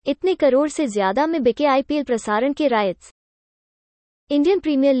इतने करोड़ से ज्यादा में बिके आईपीएल प्रसारण के राइट्स। इंडियन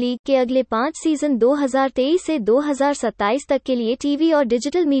प्रीमियर लीग के अगले 5 सीजन 2023 से 2027 तक के लिए टीवी और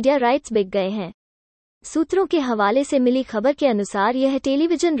डिजिटल मीडिया राइट्स बिक गए हैं। सूत्रों के हवाले से मिली खबर के अनुसार यह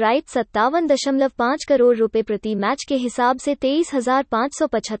टेलीविजन राइट्स 57.5 करोड़ रुपए प्रति मैच के हिसाब से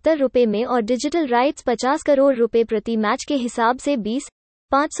 23,575 रुपए में और डिजिटल राइट्स 50 करोड़ रुपए प्रति मैच के हिसाब से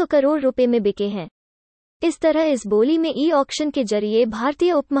 20,500 करोड़ रुपए में बिके हैं। इस तरह इस बोली में ई ऑक्शन के जरिए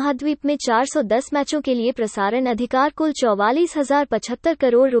भारतीय उपमहाद्वीप में 410 मैचों के लिए प्रसारण अधिकार कुल 44,075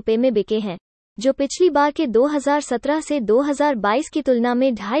 करोड़ रुपए में बिके हैं, जो पिछली बार के 2017 से 2022 की तुलना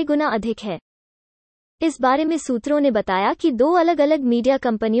में 2.5 गुना अधिक है। इस बारे में सूत्रों ने बताया कि 2 अलग-अलग मीडिया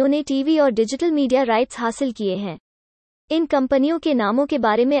कंपनियों ने टीवी और डिजिटल मीडिया राइट्स हासिल किए हैं। इन कंपनियों के नामों के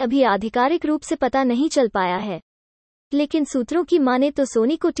बारे में अभी आधिकारिक रूप से पता नहीं चल पाया है, लेकिन सूत्रों की माने तो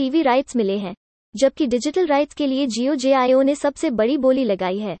सोनी को टीवी राइट्स मिले हैं, जबकि डिजिटल राइट्स के लिए जियो JIO ने सबसे बड़ी बोली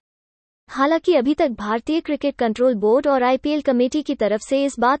लगाई है। हालांकि अभी तक भारतीय क्रिकेट कंट्रोल बोर्ड और आईपीएल कमेटी की तरफ से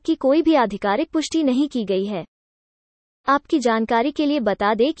इस बात की कोई भी आधिकारिक पुष्टि नहीं की गई है। आपकी जानकारी के लिए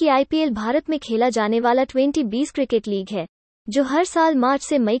बता दें कि आईपीएल भारत में खेला जाने वाला 2020 क्रिकेट लीग है, जो हर साल मार्च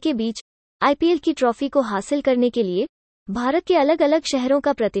से मई के बीच आईपीएल की ट्रॉफी को हासिल करने के लिए भारत के अलग-अलग शहरों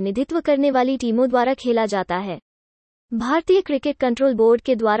का प्रतिनिधित्व करने वाली टीमों द्वारा खेला जाता है। भारतीय क्रिकेट कंट्रोल बोर्ड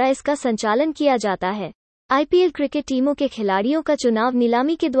के द्वारा इसका संचालन किया जाता है। आईपीएल क्रिकेट टीमों के खिलाड़ियों का चुनाव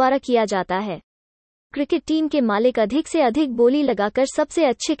नीलामी के द्वारा किया जाता है। क्रिकेट टीम के मालिक अधिक से अधिक बोली लगाकर सबसे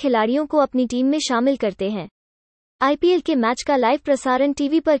अच्छे खिलाड़ियों को अपनी टीम में शामिल करते हैं। आईपीएल के मैच का लाइव प्रसारण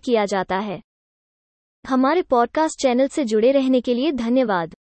टीवी पर किया जाता है। हमारे पॉडकास्ट चैनल से जुड़े रहने के लिए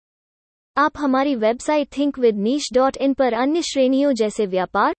धन्यवाद। आप हमारी वेबसाइट thinkwithniche.in पर अन्य श्रेणियों जैसे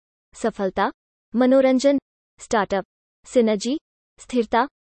व्यापार, सफलता, मनोरंजन, स्टार्टअप, सिनर्जी, स्थिरता,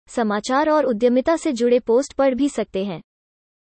 समाचार और उद्यमिता से जुड़े पोस्ट पढ़ भी सकते हैं।